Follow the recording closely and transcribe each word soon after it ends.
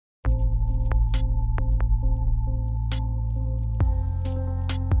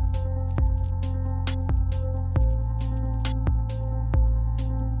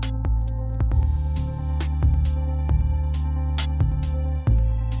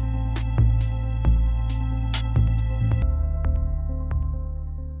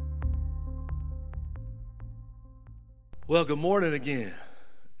Well, good morning again.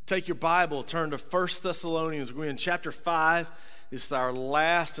 Take your Bible, turn to 1 Thessalonians. We're in chapter 5. It's our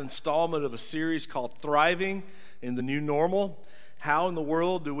last installment of a series called Thriving in the New Normal. How in the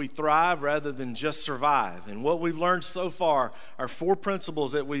world do we thrive rather than just survive? And what we've learned so far are four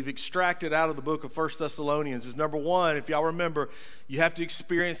principles that we've extracted out of the book of 1 Thessalonians. Is number one, if y'all remember, you have to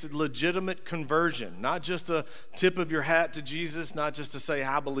experience a legitimate conversion, not just a tip of your hat to Jesus, not just to say,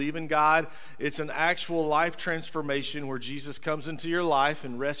 I believe in God. It's an actual life transformation where Jesus comes into your life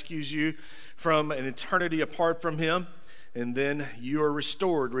and rescues you from an eternity apart from him. And then you are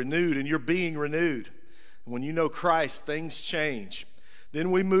restored, renewed, and you're being renewed. When you know Christ, things change.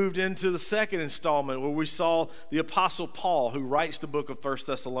 Then we moved into the second installment where we saw the Apostle Paul, who writes the book of 1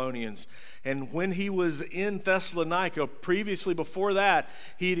 Thessalonians. And when he was in Thessalonica, previously before that,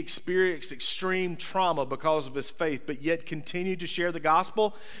 he had experienced extreme trauma because of his faith, but yet continued to share the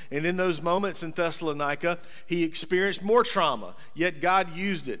gospel. And in those moments in Thessalonica, he experienced more trauma, yet God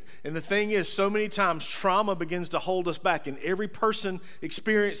used it. And the thing is, so many times trauma begins to hold us back, and every person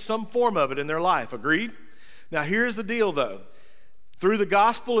experienced some form of it in their life. Agreed? Now, here's the deal, though. Through the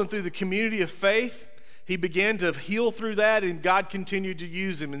gospel and through the community of faith, he began to heal through that, and God continued to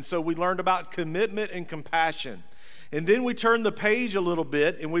use him. And so we learned about commitment and compassion. And then we turned the page a little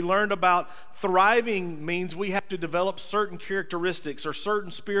bit, and we learned about thriving means we have to develop certain characteristics or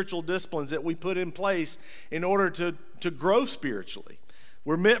certain spiritual disciplines that we put in place in order to grow spiritually.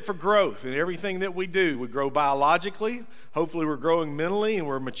 We're meant for growth in everything that we do. We grow biologically. Hopefully we're growing mentally and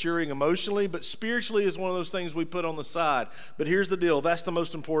we're maturing emotionally. But spiritually is one of those things we put on the side. But here's the deal. That's the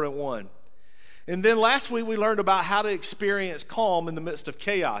most important one. And then last week we learned about how to experience calm in the midst of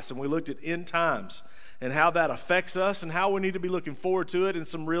chaos. And we looked at end times and how that affects us and how we need to be looking forward to it and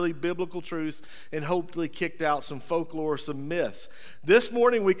some really biblical truths, and hopefully kicked out some folklore, some myths. This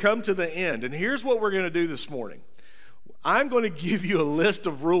morning we come to the end. And here's what we're going to do this morning. I'm going to give you a list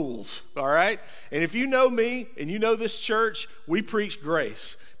of rules, all right? And if you know me and you know this church, we preach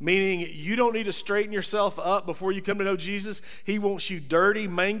grace, meaning you don't need to straighten yourself up before you come to know Jesus. He wants you dirty,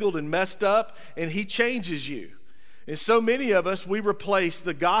 mangled, and messed up, and he changes you. And so many of us, we replace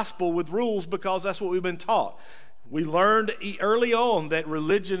the gospel with rules because that's what we've been taught. We learned early on that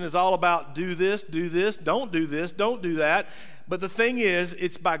religion is all about do this, don't do this, don't do that. But the thing is,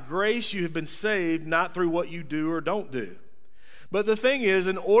 it's by grace you have been saved, not through what you do or don't do. But the thing is,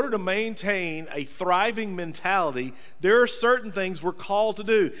 in order to maintain a thriving mentality, there are certain things we're called to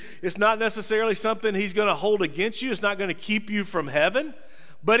do. It's not necessarily something he's going to hold against you. It's not going to keep you from heaven.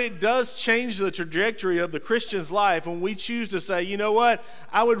 But it does change the trajectory of the Christian's life when we choose to say, you know what,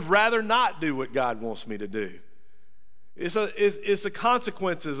 I would rather not do what God wants me to do. It's the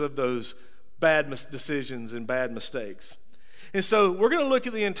consequences of those bad decisions and bad mistakes. And so we're going to look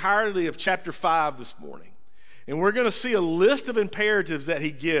at the entirety of chapter 5 this morning. And we're going to see a list of imperatives that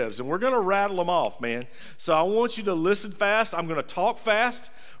he gives. And we're going to rattle them off, man. So I want you to listen fast. I'm going to talk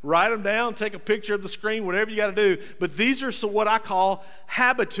fast. Write them down. Take a picture of the screen. Whatever you got to do. But these are what I call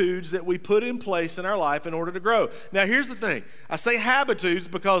habitudes that we put in place in our life in order to grow. Now, here's the thing. I say habitudes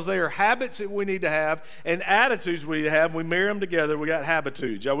because they are habits that we need to have and attitudes we need to have. We marry them together. We got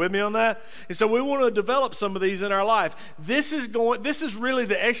habitudes. Y'all with me on that? And so we want to develop some of these in our life. This is really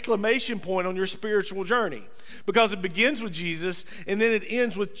the exclamation point on your spiritual journey. Because it begins with Jesus, and then it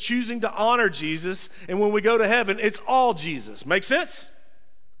ends with choosing to honor Jesus. And when we go to heaven, it's all Jesus. Make sense?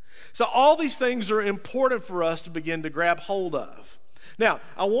 So all these things are important for us to begin to grab hold of. Now,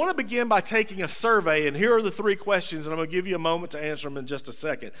 I want to begin by taking a survey, and here are the 3 questions, and I'm going to give you a moment to answer them in just a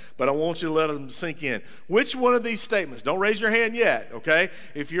second, but I want you to let them sink in. Which one of these statements, don't raise your hand yet, okay?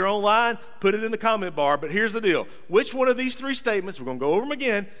 If you're online, put it in the comment bar, but here's the deal. Which one of these 3 statements, we're going to go over them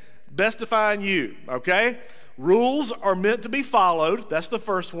again, best define you, okay? Rules are meant to be followed. That's the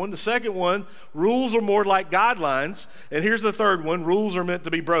first one. The second one, rules are more like guidelines. And here's the third one, rules are meant to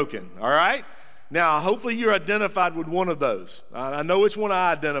be broken. All right? Now, hopefully you're identified with one of those. I know which one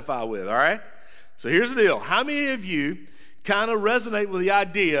I identify with. All right? So here's the deal. How many of you kind of resonate with the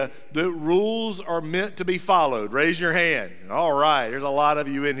idea that rules are meant to be followed? Raise your hand. All right. There's a lot of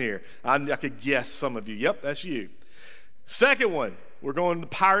you in here. I could guess some of you. Yep, that's you. Second one, we're going to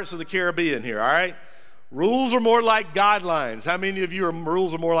Pirates of the Caribbean here. All right? Rules are more like guidelines. How many of you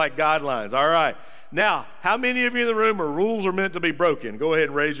rules are more like guidelines? All right. Now, how many of you in the room are rules are meant to be broken? Go ahead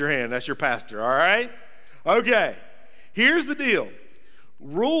and raise your hand. That's your pastor. All right? Okay. Here's the deal.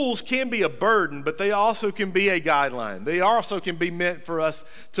 Rules can be a burden, but they also can be a guideline. They also can be meant for us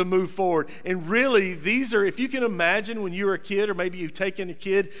to move forward. And really, these are, if you can imagine when you were a kid, or maybe you've taken a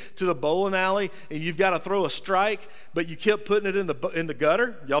kid to the bowling alley and you've got to throw a strike, but you kept putting it in the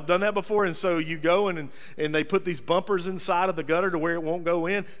gutter. Y'all have done that before? And so you go and they put these bumpers inside of the gutter to where it won't go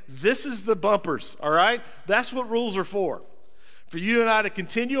in. This is the bumpers, all right? That's what rules are for you and I to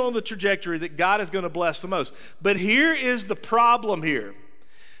continue on the trajectory that God is going to bless the most. But here is the problem here.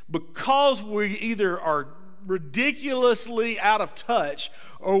 Because we either are ridiculously out of touch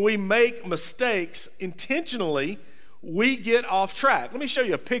or we make mistakes intentionally, we get off track. Let me show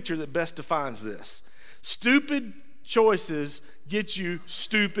you a picture that best defines this. Stupid choices get you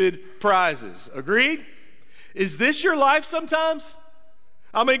stupid prizes. Agreed? Is this your life sometimes?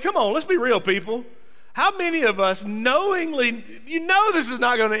 I mean, come on, let's be real, people. How many of us knowingly, you know this is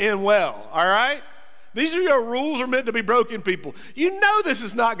not going to end well, all right? These are your rules are meant to be broken, people. You know this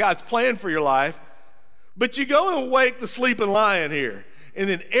is not God's plan for your life, but you go and wake the sleeping lion here, and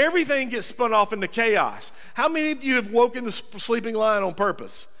then everything gets spun off into chaos. How many of you have woken the sleeping lion on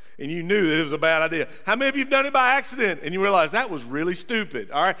purpose, and you knew that it was a bad idea? How many of you have done it by accident, and you realize that was really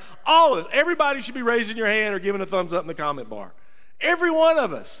stupid, all right? All of us, everybody should be raising your hand or giving a thumbs up in the comment bar. Every one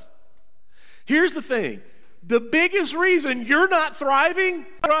of us. Here's the thing. The biggest reason you're not thriving,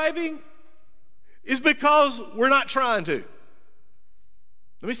 is because we're not trying to.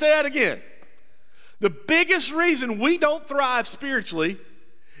 Let me say that again. The biggest reason we don't thrive spiritually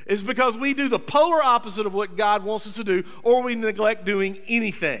is because we do the polar opposite of what God wants us to do, or we neglect doing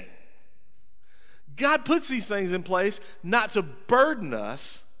anything. God puts these things in place not to burden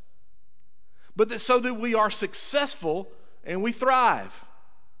us, but so that we are successful and we thrive.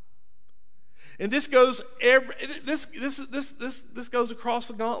 And this goes this goes across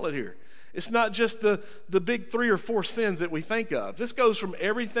the gauntlet here. It's not just the big 3 or 4 sins that we think of. This goes from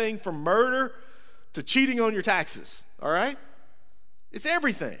everything from murder to cheating on your taxes, all right? It's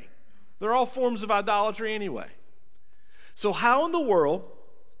everything. They're all forms of idolatry anyway. So how in the world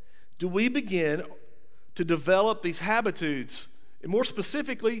do we begin to develop these habitudes? And more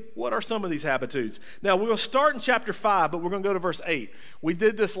specifically, what are some of these habitudes? Now, we're going to start in chapter 5, but we're going to go to verse 8. We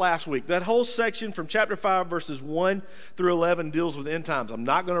did this last week. That whole section from chapter 5, verses 1 through 11 deals with end times. I'm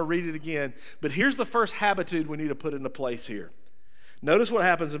not going to read it again, but here's the first habitude we need to put into place here. Notice what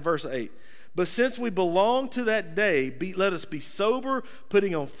happens in verse 8. But since we belong to that day, let us be sober,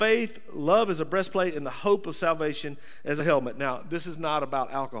 putting on faith, love as a breastplate, and the hope of salvation as a helmet. Now, this is not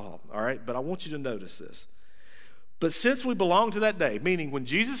about alcohol, all right? But I want you to notice this. But since we belong to that day, meaning when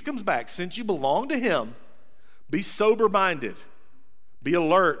Jesus comes back, since you belong to him, be sober-minded, be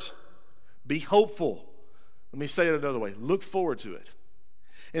alert, be hopeful. Let me say it another way. Look forward to it.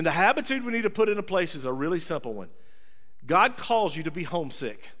 And the habitude we need to put into place is a really simple one. God calls you to be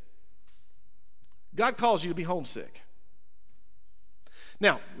homesick. God calls you to be homesick.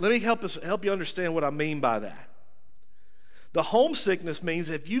 Now, let me help you understand what I mean by that. The homesickness means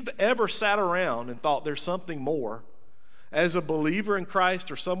if you've ever sat around and thought there's something more, as a believer in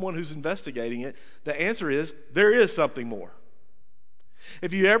Christ or someone who's investigating it, the answer is there is something more.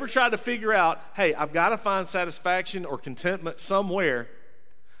 If you ever tried to figure out, hey, I've got to find satisfaction or contentment somewhere,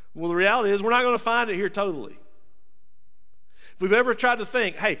 well, the reality is we're not going to find it here totally. If we've ever tried to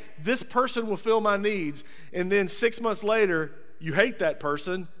think, hey, this person will fill my needs, and then 6 months later you hate that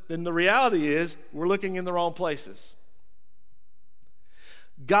person, then the reality is we're looking in the wrong places.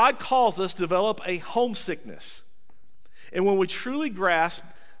 God calls us to develop a homesickness. And when we truly grasp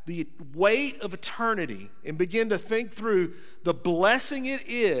the weight of eternity and begin to think through the blessing it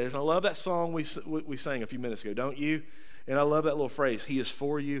is, I love that song we sang a few minutes ago, don't you? And I love that little phrase, he is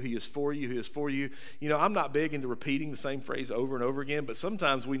for you, he is for you, he is for you. You know, I'm not big into repeating the same phrase over and over again, but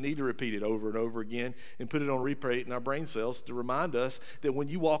sometimes we need to repeat it over and over again and put it on replay in our brain cells to remind us that when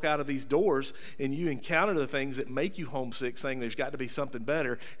you walk out of these doors and you encounter the things that make you homesick, saying there's got to be something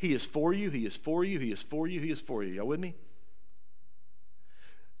better, he is for you, he is for you, he is for you, he is for you. Y'all with me?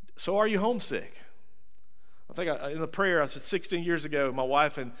 So are you homesick? I think in the prayer I said 16 years ago, my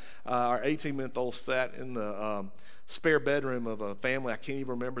wife and our 18-month-old sat in the spare bedroom of a family, I can't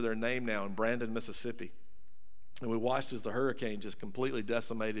even remember their name now, in Brandon, Mississippi. And we watched as the hurricane just completely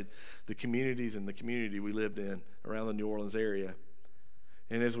decimated the communities and the community we lived in around the New Orleans area.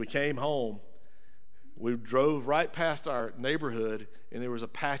 And as we came home, we drove right past our neighborhood, and there was a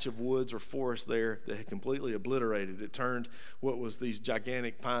patch of woods or forest there that had completely obliterated. It turned what was these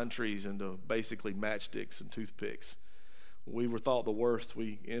gigantic pine trees into basically matchsticks and toothpicks. We were thought the worst.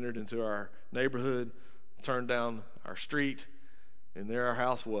 We entered into our neighborhood, turned down our street, and there our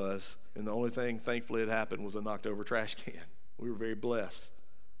house was. And the only thing, thankfully, that happened was a knocked over trash can. We were very blessed.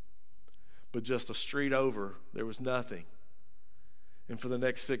 But just a street over, there was nothing. And for the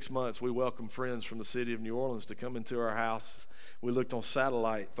next 6 months, we welcomed friends from the city of New Orleans to come into our house. We looked on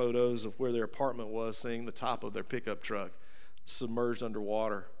satellite photos of where their apartment was, seeing the top of their pickup truck submerged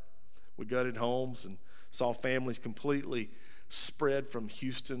underwater. We gutted homes and saw families completely spread from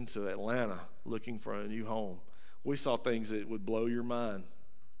Houston to Atlanta looking for a new home. We saw things that would blow your mind.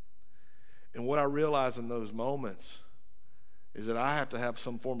 And what I realized in those moments is that I have to have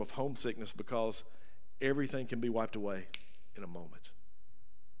some form of homesickness, because everything can be wiped away in a moment.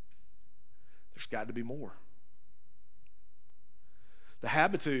 There's got to be more. The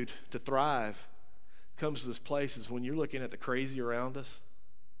habitude to thrive comes to this place is when you're looking at the crazy around us.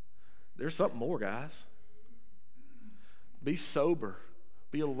 There's something more, guys. Be sober,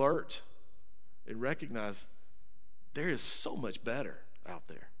 be alert, and recognize there is so much better out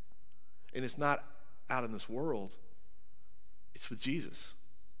there. And it's not out in this world. It's with Jesus.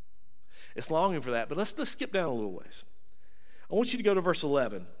 It's longing for that. But let's skip down a little ways. I want you to go to verse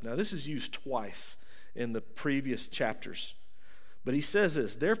 11. Now, this is used twice in the previous chapters. But he says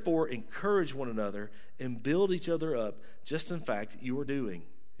this: therefore, encourage one another and build each other up, just in fact you are doing.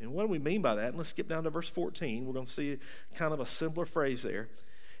 And what do we mean by that? And let's skip down to verse 14. We're going to see kind of a simpler phrase there.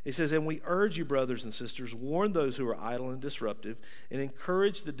 It says, and we urge you, brothers and sisters, warn those who are idle and disruptive, and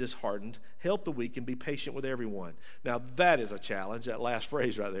encourage the disheartened, help the weak, and be patient with everyone. Now, that is a challenge, that last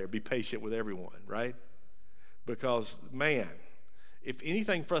phrase right there, be patient with everyone, right? Because, man, if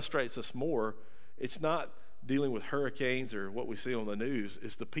anything frustrates us more, it's not dealing with hurricanes or what we see on the news,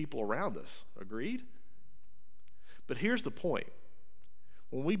 it's the people around us. Agreed? But here's the point.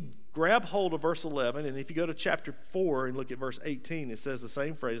 When we grab hold of verse 11, and if you go to chapter 4 and look at verse 18, it says the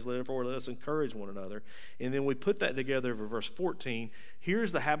same phrase, therefore let us encourage one another. And then we put that together for verse 14.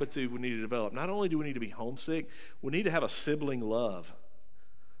 Here's the habitude we need to develop. Not only do we need to be homesick, we need to have a sibling love.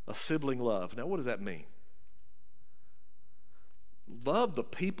 A sibling love. Now, what does that mean? Love the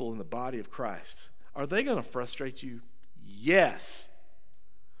people in the body of Christ. Are they going to frustrate you? Yes.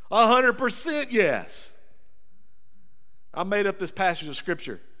 100% yes. I made up this passage of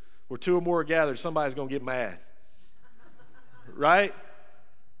scripture where two or more are gathered, somebody's going to get mad. Right?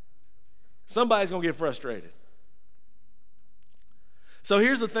 Somebody's going to get frustrated. So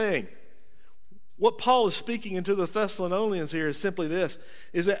here's the thing. What Paul is speaking into the Thessalonians here is simply this,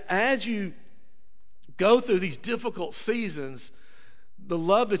 is that as you go through these difficult seasons, the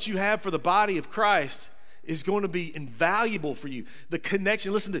love that you have for the body of Christ is going to be invaluable for you. The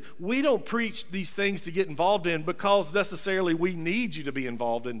connection, listen, we don't preach these things to get involved in because necessarily we need you to be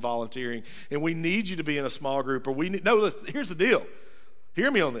involved in volunteering and we need you to be in a small group, or here's the deal.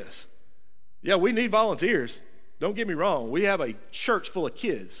 Hear me on this. Yeah, we need volunteers. Don't get me wrong. We have a church full of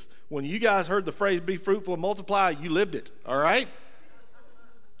kids. When you guys heard the phrase be fruitful and multiply, you lived it, all right?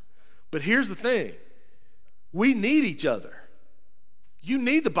 But here's the thing. We need each other. You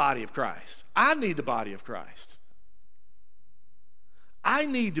need the body of Christ. I need the body of Christ. I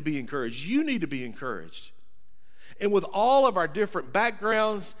need to be encouraged. You need to be encouraged. And with all of our different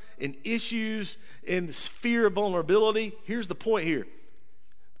backgrounds and issues and sphere of vulnerability, here's the point here.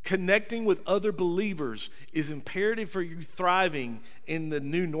 Connecting with other believers is imperative for you thriving in the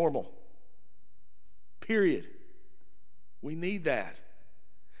new normal. Period. We need that.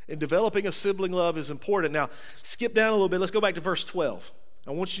 And developing a sibling love is important. Now, skip down a little bit. Let's go back to verse 12.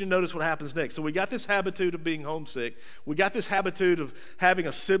 I want you to notice what happens next. So we got this habitude of being homesick. We got this habitude of having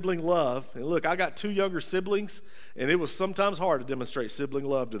a sibling love. And look, I got 2 younger siblings, and it was sometimes hard to demonstrate sibling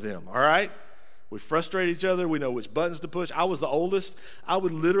love to them, all right? We frustrate each other. We know which buttons to push. I was the oldest. I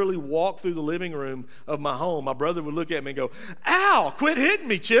would literally walk through the living room of my home. My brother would look at me and go, ow, quit hitting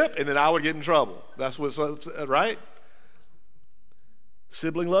me, Chip. And then I would get in trouble. That's what's right?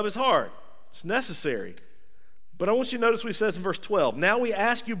 Sibling love is hard. It's necessary. But I want you to notice what he says in verse 12. Now we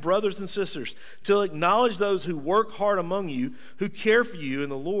ask you, brothers and sisters, to acknowledge those who work hard among you, who care for you in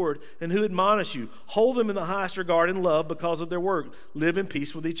the Lord, and who admonish you. Hold them in the highest regard and love because of their work. Live in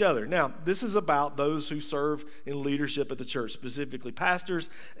peace with each other. Now, this is about those who serve in leadership at the church, specifically pastors,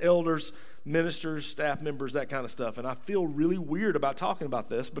 elders, ministers, staff members, that kind of stuff. And I feel really weird about talking about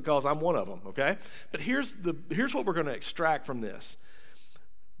this because I'm one of them, okay? But here's what we're going to extract from this.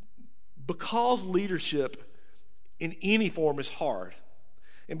 Because leadership in any form is hard,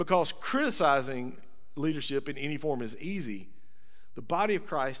 and because criticizing leadership in any form is easy, the body of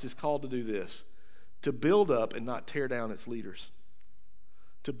Christ is called to do this, to build up and not tear down its leaders.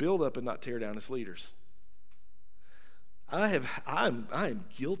 To build up and not tear down its leaders. I am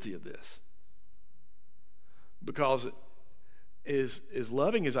guilty of this. Because as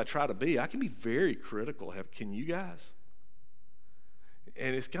loving as I try to be, I can be very critical. Can you guys?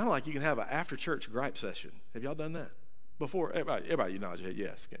 And it's kind of like you can have an after-church gripe session. Have y'all done that before? Everybody, you nod your head,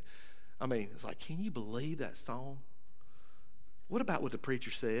 yes. Okay. I mean, it's like, can you believe that song? What about what the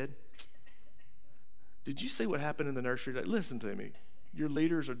preacher said? Did you see what happened in the nursery today? Listen to me. Your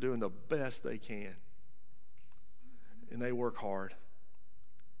leaders are doing the best they can. And they work hard.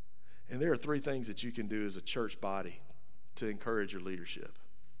 And there are 3 things that you can do as a church body to encourage your leadership.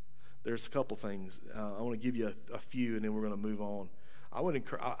 There's a couple things. I want to give you a few, and then we're going to move on. I want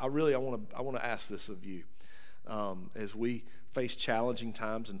to ask this of you. As we face challenging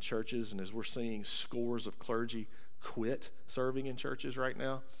times in churches, and as we're seeing scores of clergy quit serving in churches right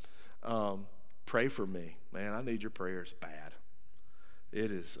now, pray for me. Man, I need your prayers bad. It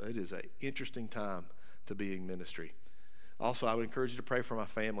is an interesting time to be in ministry. Also, I would encourage you to pray for my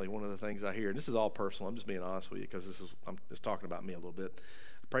family. One of the things I hear, and this is all personal, I'm just being honest with you because I'm just talking about me a little bit.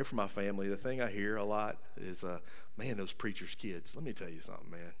 Pray for my family. The thing I hear a lot is, man, those preachers' kids. Let me tell you something,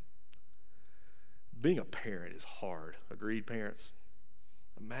 man. Being a parent is hard. Agreed, parents?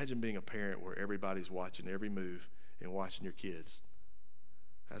 Imagine being a parent where everybody's watching every move and watching your kids.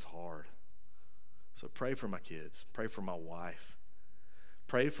 That's hard. So pray for my kids. Pray for my wife.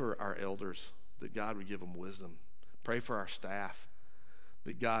 Pray for our elders, that God would give them wisdom. Pray for our staff,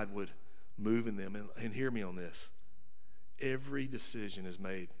 that God would move in them. And hear me on this. Every decision is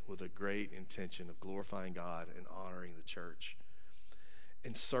made with a great intention of glorifying God and honoring the church.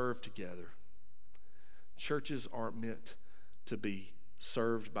 And serve together. Churches aren't meant to be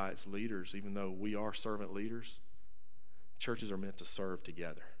served by its leaders, even though we are servant leaders. Churches are meant to serve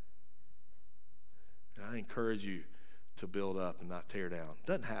together. And I encourage you to build up and not tear down. It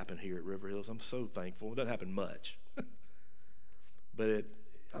doesn't happen here at River Hills. I'm so thankful. It doesn't happen much. But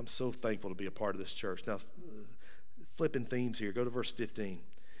I'm so thankful to be a part of this church. Now, flipping themes here. Go to verse 15.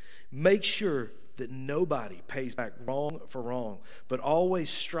 Make sure that nobody pays back wrong for wrong, but always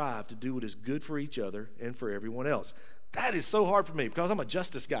strive to do what is good for each other and for everyone else. That is so hard for me because I'm a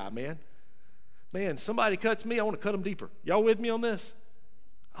justice guy, man. Man, somebody cuts me, I want to cut them deeper. Y'all with me on this?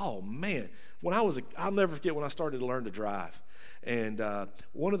 Oh, man. I'll never forget when I started to learn to drive. And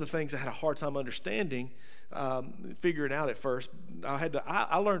one of the things I had a hard time understanding, figuring out at first,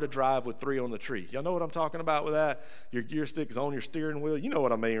 I learned to drive with 3 on the tree. Y'all know what I'm talking about with that? Your gear stick is on your steering wheel. You know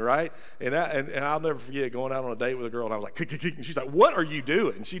what I mean, right? And I'll never forget going out on a date with a girl, and I was like, and she's like, what are you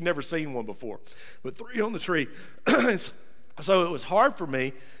doing? She'd never seen one before. But 3 on the tree. So it was hard for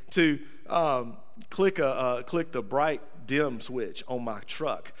me to click the bright dim switch on my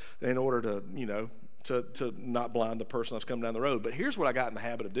truck in order to not blind the person that's coming down the road. But here's what I got in the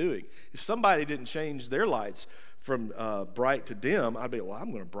habit of doing. If somebody didn't change their lights from bright to dim, I'd be like, well,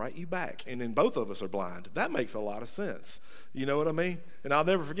 I'm going to bright you back. And then both of us are blind. That makes a lot of sense. You know what I mean? And I'll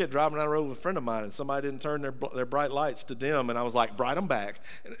never forget driving down the road with a friend of mine, and somebody didn't turn their bright lights to dim, and I was like, bright them back.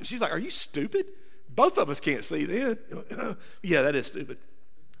 And she's like, are you stupid? Both of us can't see then. Yeah, that is stupid.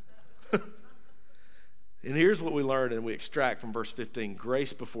 And here's what we learn and we extract from verse 15.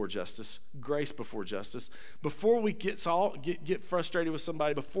 Grace before justice. Grace before justice. Before we get frustrated with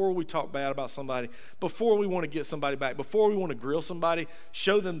somebody, before we talk bad about somebody, before we want to get somebody back, before we want to grill somebody,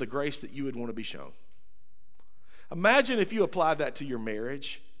 show them the grace that you would want to be shown. Imagine if you applied that to your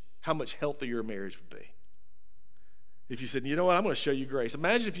marriage, how much healthier your marriage would be. If you said, you know what, I'm going to show you grace.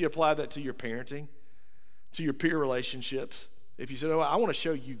 Imagine if you applied that to your parenting, to your peer relationships. If you said, oh, I want to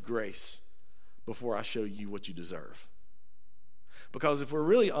show you grace before I show you what you deserve. Because if we're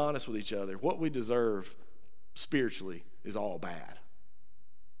really honest with each other, what we deserve spiritually is all bad.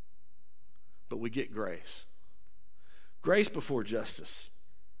 But we get grace. Grace before justice.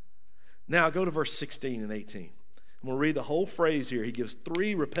 Now go to verse 16 and 18. I'm going to read the whole phrase here. He gives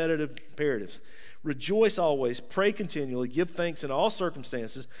 3 repetitive imperatives. Rejoice always, pray continually, give thanks in all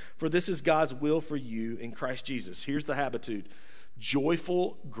circumstances, for this is God's will for you in Christ Jesus. Here's the habitude.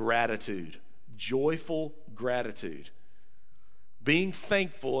 Joyful gratitude. Joyful gratitude. Being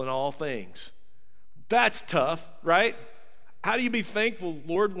thankful in all things. That's tough, right? How do you be thankful,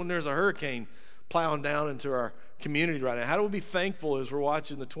 Lord, when there's a hurricane plowing down into our community right now? How do we be thankful as we're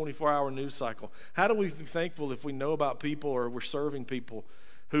watching the 24-hour news cycle? How do we be thankful if we know about people or we're serving people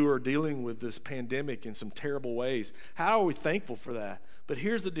who are dealing with this pandemic in some terrible ways? How are we thankful for that? But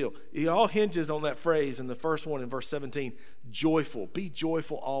here's the deal. It all hinges on that phrase in the first one in verse 17, joyful. Be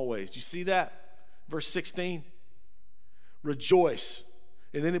joyful always. Do you see that? Verse 16, rejoice.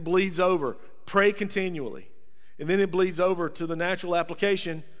 And then it bleeds over, pray continually. And then it bleeds over to the natural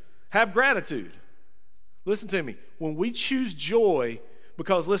application, have gratitude. Listen to me. When we choose joy,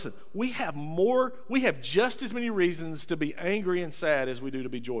 because listen, we have just as many reasons to be angry and sad as we do to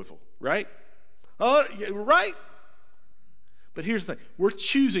be joyful, right? Right? But here's the thing. We're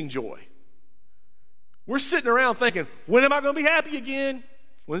choosing joy. We're sitting around thinking, when am I going to be happy again?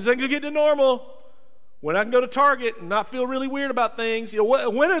 When's things going to get to normal? When I can go to Target and not feel really weird about things?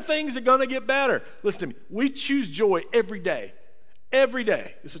 When are things going to get better? Listen to me. We choose joy every day. Every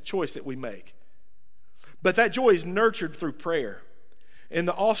day. It's a choice that we make. But that joy is nurtured through prayer. And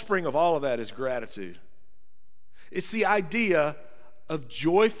the offspring of all of that is gratitude. It's the idea of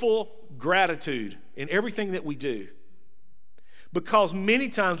joyful gratitude in everything that we do. Because many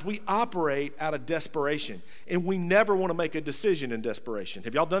times we operate out of desperation, and we never want to make a decision in desperation.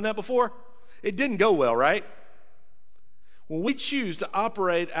 Have y'all done that before? It didn't go well, right? When we choose to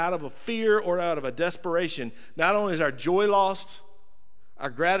operate out of a fear or out of a desperation, not only is our joy lost, our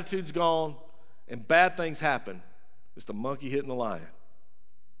gratitude's gone, and bad things happen. It's the monkey hitting the lion.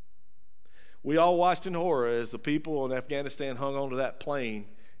 We all watched in horror as the people in Afghanistan hung onto that plane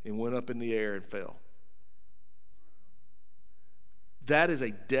and went up in the air and fell. That is a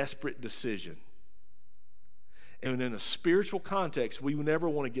desperate decision. And in a spiritual context, we never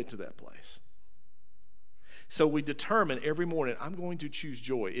want to get to that place. So we determine every morning, I'm going to choose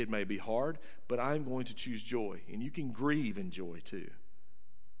joy. It may be hard, but I'm going to choose joy. And you can grieve in joy too.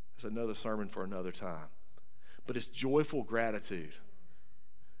 That's another sermon for another time. But it's joyful gratitude.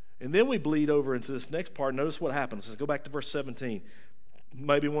 And then we bleed over into this next part. Notice what happens. Let's go back to verse 17.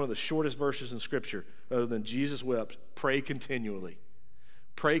 Maybe one of the shortest verses in Scripture, other than Jesus wept. Pray continually.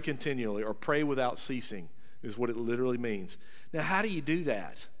 Pray continually, or pray without ceasing is what it literally means. Now, how do you do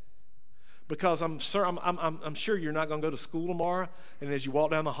that? Because I'm sure you're not going to go to school tomorrow, and as you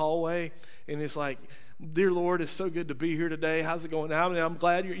walk down the hallway, and it's like, dear Lord, it's so good to be here today. How's it going? I'm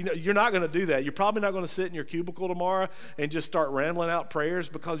glad you're not going to do that. You're probably not going to sit in your cubicle tomorrow and just start rambling out prayers,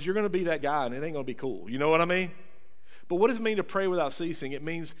 because you're going to be that guy, and it ain't going to be cool. You know what I mean? But what does it mean to pray without ceasing? It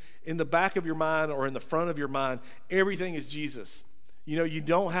means in the back of your mind or in the front of your mind, everything is Jesus. You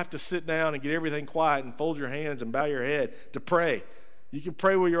don't have to sit down and get everything quiet and fold your hands and bow your head to pray. You can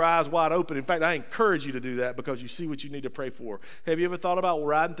pray with your eyes wide open. In fact, I encourage you to do that because you see what you need to pray for. Have you ever thought about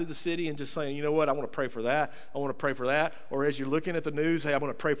riding through the city and just saying, you know what, I want to pray for that. I want to pray for that. Or as you're looking at the news, hey, I'm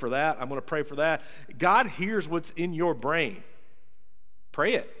going to pray for that. I'm going to pray for that. God hears what's in your brain.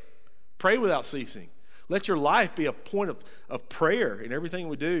 Pray it. Pray without ceasing. Let your life be a point of prayer in everything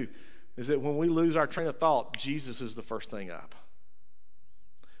we do, is that when we lose our train of thought, Jesus is the first thing up.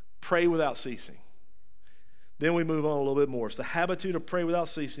 Pray without ceasing. Then we move on a little bit more. It's the habitude of pray without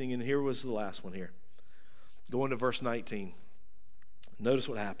ceasing, and here was the last one here. Going to verse 19. Notice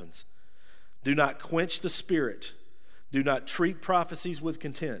what happens. Do not quench the spirit. Do not treat prophecies with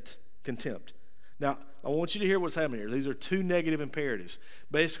contempt. Now, I want you to hear what's happening here. These are two negative imperatives.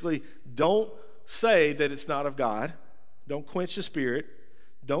 Basically, don't say that it's not of God. Don't quench the spirit.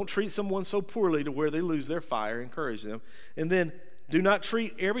 Don't treat someone so poorly to where they lose their fire. Encourage them. And then do not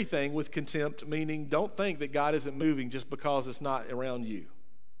treat everything with contempt, meaning don't think that God isn't moving just because it's not around you.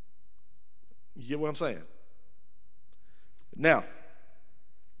 You get what I'm saying? Now,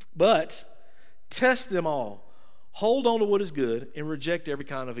 but test them all. Hold on to what is good and reject every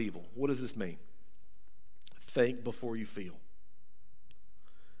kind of evil. What does this mean? Think before you feel.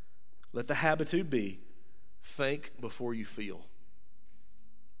 Let the habitude be, think before you feel.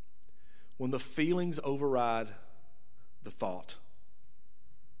 When the feelings override the thought,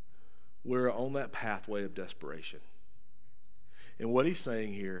 we're on that pathway of desperation. And what he's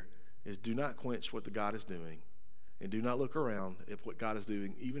saying here is do not quench what the God is doing, and do not look around at what God is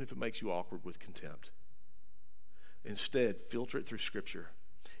doing, even if it makes you awkward, with contempt. Instead, filter it through Scripture.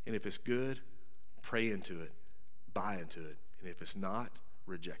 And if it's good, pray into it, buy into it. And if it's not,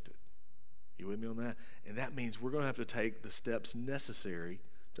 reject it. You with me on that? And that means we're going to have to take the steps necessary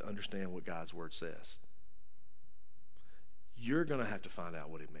to understand what God's Word says. You're going to have to find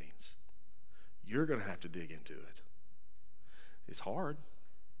out what it means. You're going to have to dig into it. It's hard,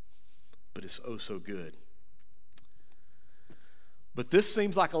 but it's oh so good. But this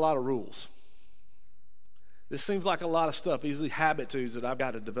seems like a lot of rules. This seems like a lot of stuff, these are habitudes that I've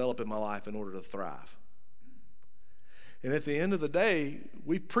got to develop in my life in order to thrive. And at the end of the day,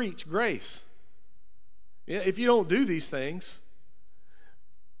 we preach grace. Yeah, if you don't do these things,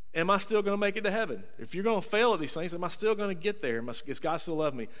 am I still going to make it to heaven? If you're going to fail at these things, am I still going to get there? Does God still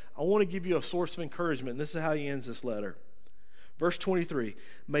love me? I want to give you a source of encouragement, and this is how he ends this letter. Verse 23,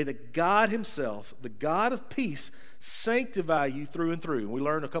 may the God himself, the God of peace, sanctify you through and through. We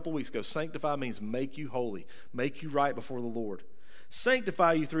learned a couple weeks ago, sanctify means make you holy, make you right before the Lord.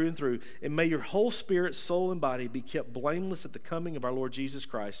 Sanctify you through and through, and may your whole spirit, soul, and body be kept blameless at the coming of our Lord Jesus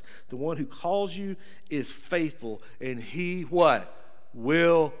Christ. The one who calls you is faithful, and he what?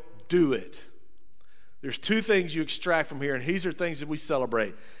 Will do it. There's two things you extract from here, and these are things that we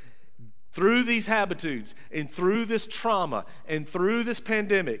celebrate. Through these habitudes and through this trauma and through this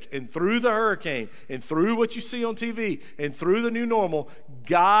pandemic and through the hurricane and through what you see on TV and through the new normal,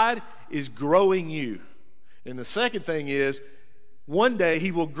 God is growing you. And the second thing is, one day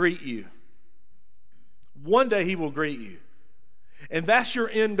he will greet you. One day he will greet you. And that's your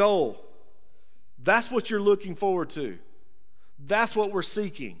end goal. That's what you're looking forward to. That's what we're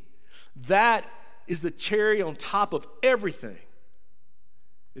seeking. That is the cherry on top of everything.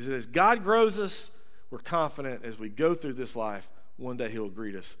 Is that as God grows us, we're confident as we go through this life, one day he'll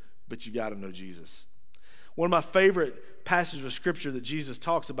greet us. But you got to know Jesus. One of my favorite passages of scripture that Jesus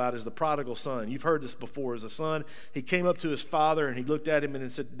talks about is the prodigal son. You've heard this before. As a son, he came up to his father and he looked at him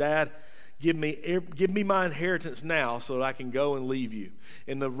and said, "Dad, give me my inheritance now so that I can go and leave you."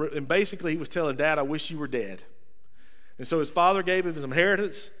 And basically he was telling Dad, "I wish you were dead." And so his father gave him his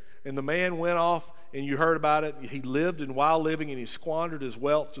inheritance, and the man went off, and you heard about it. He lived, and while living, and he squandered his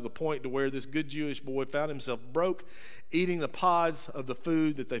wealth to the point to where this good Jewish boy found himself broke, eating the pods of the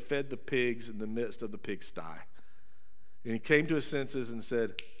food that they fed the pigs in the midst of the pigsty. And he came to his senses and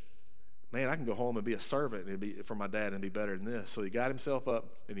said, "Man, I can go home and be a servant for my dad and be better than this." So he got himself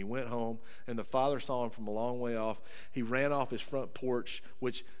up and he went home, and the father saw him from a long way off. He ran off his front porch,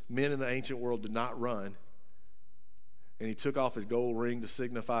 which men in the ancient world did not run. And he took off his gold ring to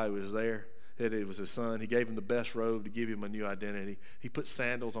signify he was there, that it was his son. He gave him the best robe to give him a new identity. He put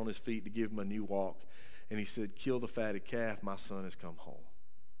sandals on his feet to give him a new walk. And he said, "Kill the fatted calf, my son has come home."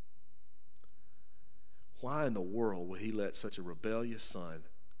 Why in the world would he let such a rebellious son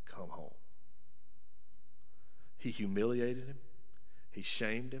come home? He humiliated him. He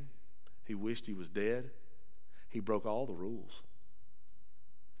shamed him. He wished he was dead. He broke all the rules.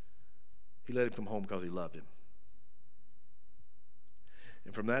 He let him come home because he loved him.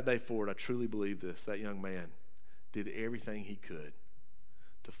 And from that day forward, I truly believe this. That young man did everything he could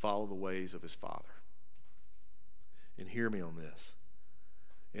to follow the ways of his father. And hear me on this.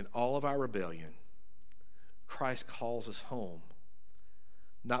 In all of our rebellion, Christ calls us home,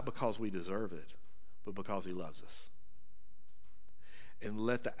 not because we deserve it, but because he loves us. And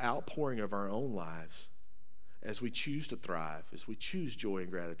let the outpouring of our own lives, as we choose to thrive, as we choose joy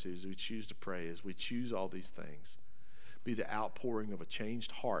and gratitude, as we choose to pray, as we choose all these things, be the outpouring of a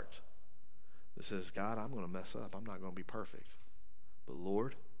changed heart that says, "God, I'm going to mess up. I'm not going to be perfect. But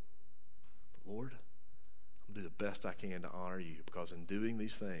Lord, I'm going to do the best I can to honor you, because in doing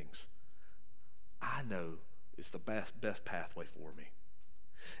these things, I know it's the best pathway for me."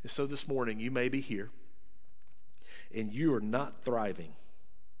 And so this morning, you may be here and you are not thriving.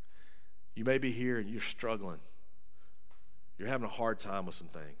 You may be here and you're struggling. You're having a hard time with some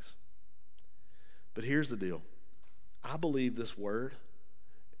things. But here's the deal. I believe this word,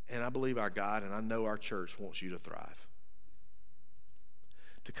 and I believe our God, and I know our church wants you to thrive.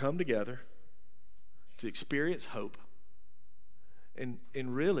 To come together, to experience hope, and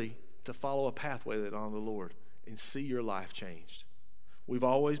really to follow a pathway that honors the Lord and see your life changed. We've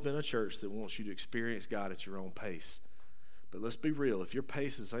always been a church that wants you to experience God at your own pace. But let's be real. If your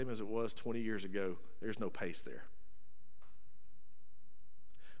pace is the same as it was 20 years ago, there's no pace there.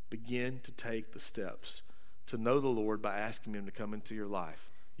 Begin to take the steps to know the Lord by asking him to come into your life.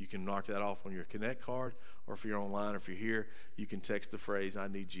 You can mark that off on your Connect card, or if you're online, or if you're here, you can text the phrase, "I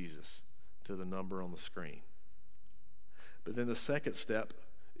need Jesus," to the number on the screen. But then the second step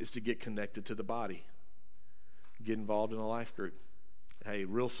is to get connected to the body. Get involved in a life group. Hey,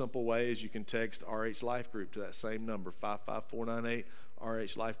 real simple way is you can text RH Life Group to that same number, 55498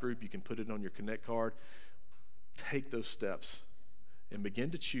 RH Life Group. You can put it on your Connect card. Take those steps and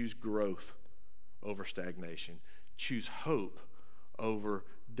begin to choose growth over stagnation. Choose hope over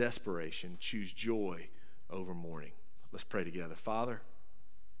desperation. Choose joy over mourning. Let's pray together. Father,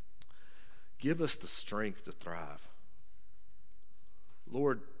 give us the strength to thrive.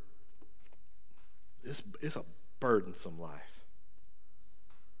 Lord, it's a burdensome life.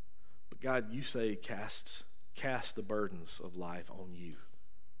 But God, you say cast the burdens of life on you.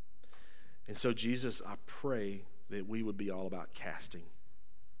 And so, Jesus, I pray that we would be all about casting.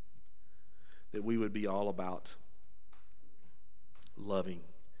 That we would be all about loving.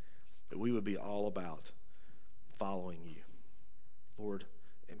 That we would be all about following you. Lord,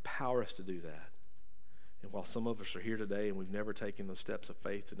 empower us to do that. And while some of us are here today and we've never taken those steps of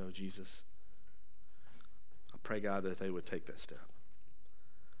faith to know Jesus, I pray, God, that they would take that step.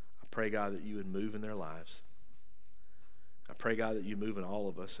 I pray, God, that you would move in their lives. I pray, God, that you move in all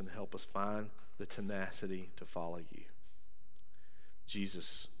of us and help us find the tenacity to follow you.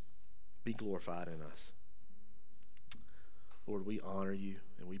 Jesus, be glorified in us. Lord, we honor you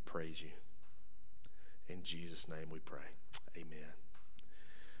and we praise you. In Jesus' name we pray. Amen.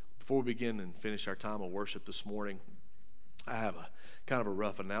 Before we begin and finish our time of worship this morning, I have a kind of a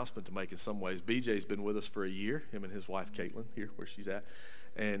rough announcement to make in some ways. BJ's been with us for a year, him and his wife, Caitlin, here where she's at.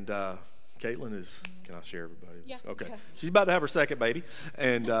 And Caitlin is, can I share everybody? Yeah. Okay. She's about to have her second baby.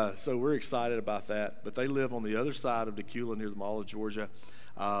 And so we're excited about that. But they live on the other side of Decula near the Mall of Georgia.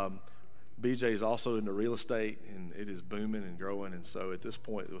 BJ is also into real estate, and it is booming and growing. And so at this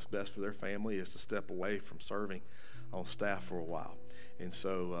point, what's best for their family is to step away from serving on staff for a while. And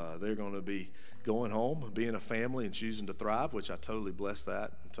so they're going to be going home, being a family, and choosing to thrive, which I totally bless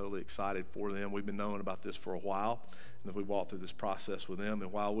that. I'm totally excited for them. We've been knowing about this for a while, and we walked through this process with them.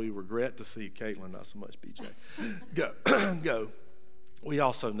 And while we regret to see Caitlin, not so much BJ, go, we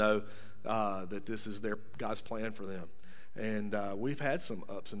also know that this is God's plan for them. And we've had some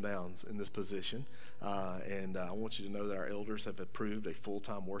ups and downs in this position, and I want you to know that our elders have approved a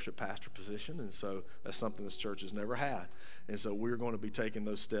full-time worship pastor position, and so that's something this church has never had. And so we're going to be taking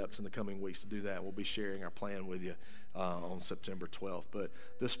those steps in the coming weeks to do that. We'll be sharing our plan with you on September 12th. But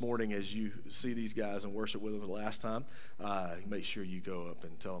this morning, as you see these guys and worship with them the last time, make sure you go up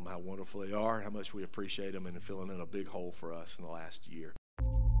and tell them how wonderful they are, how much we appreciate them, and filling in a big hole for us in the last year.